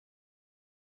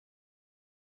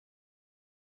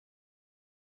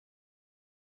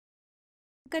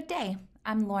Good day.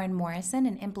 I'm Lauren Morrison,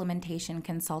 an implementation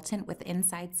consultant with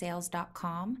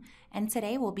InsideSales.com, and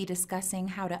today we'll be discussing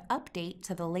how to update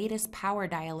to the latest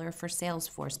PowerDialer for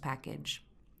Salesforce package.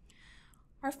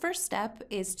 Our first step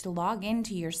is to log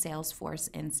into your Salesforce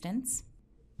instance.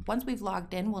 Once we've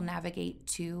logged in, we'll navigate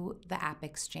to the App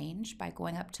Exchange by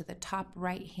going up to the top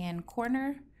right-hand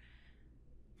corner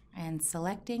and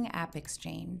selecting App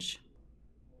Exchange.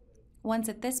 Once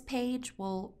at this page,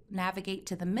 we'll navigate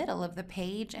to the middle of the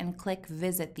page and click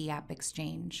Visit the App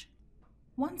Exchange.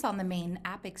 Once on the main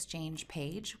App Exchange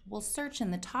page, we'll search in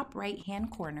the top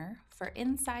right-hand corner for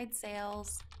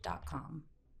InsideSales.com.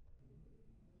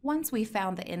 Once we've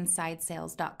found the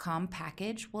InsideSales.com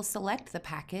package, we'll select the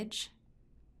package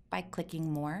by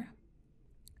clicking More.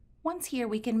 Once here,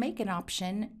 we can make an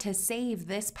option to save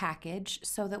this package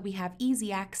so that we have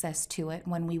easy access to it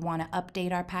when we want to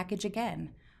update our package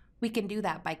again. We can do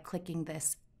that by clicking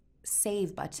this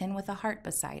Save button with a heart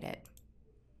beside it.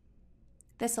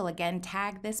 This will again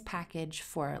tag this package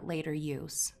for later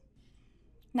use.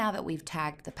 Now that we've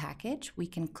tagged the package, we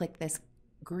can click this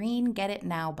green Get It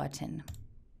Now button.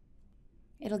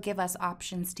 It'll give us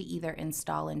options to either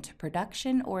install into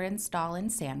production or install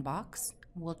in Sandbox.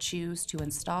 We'll choose to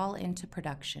install into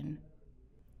production.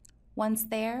 Once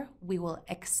there, we will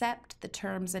accept the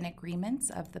terms and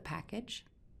agreements of the package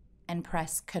and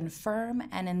press Confirm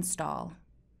and Install.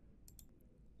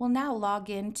 We'll now log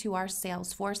into our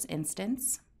Salesforce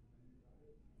instance.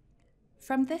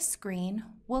 From this screen,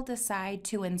 we'll decide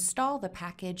to install the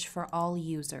package for all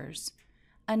users.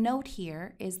 A note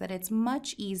here is that it's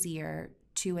much easier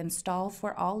to install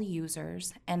for all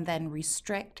users and then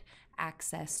restrict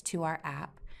access to our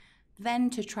app than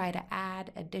to try to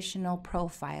add additional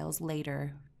profiles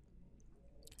later.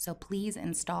 So please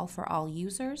install for all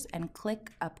users and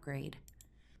click Upgrade.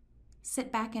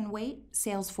 Sit back and wait.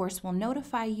 Salesforce will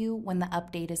notify you when the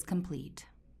update is complete.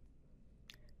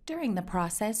 During the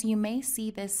process, you may see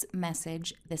this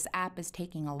message, "This app is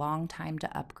taking a long time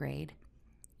to upgrade."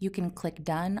 You can click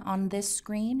Done on this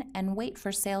screen and wait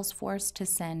for Salesforce to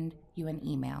send you an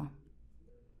email.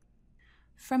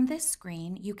 From this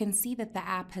screen, you can see that the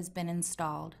app has been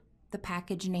installed. The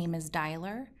package name is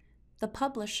Dialer. The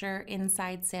publisher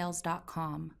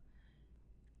InsideSales.com.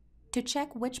 To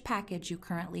check which package you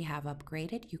currently have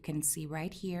upgraded, you can see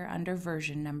right here under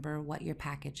version number what your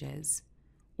package is.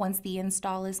 Once the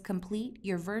install is complete,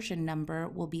 your version number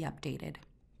will be updated.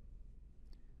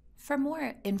 For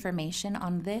more information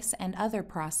on this and other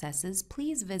processes,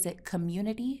 please visit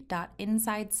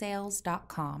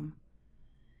community.insidesales.com.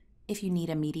 If you need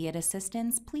immediate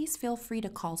assistance, please feel free to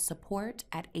call support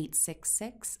at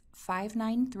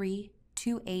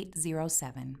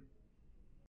 866-593-2807.